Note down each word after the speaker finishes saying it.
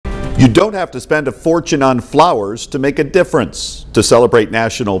You don't have to spend a fortune on flowers to make a difference. To celebrate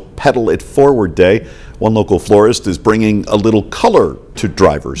National Petal It Forward Day, one local florist is bringing a little color to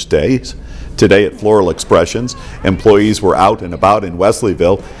Drivers' Days. Today at Floral Expressions, employees were out and about in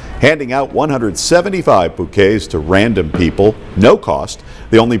Wesleyville, handing out 175 bouquets to random people, no cost.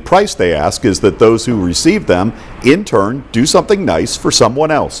 The only price they ask is that those who receive them, in turn, do something nice for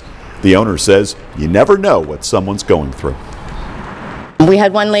someone else. The owner says you never know what someone's going through. We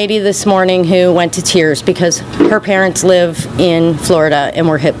had one lady this morning who went to tears because her parents live in Florida and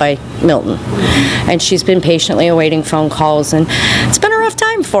were hit by Milton. And she's been patiently awaiting phone calls, and it's been a rough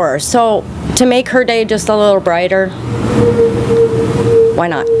time for her. So to make her day just a little brighter, why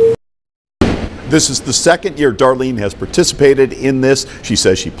not? This is the second year Darlene has participated in this. She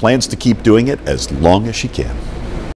says she plans to keep doing it as long as she can.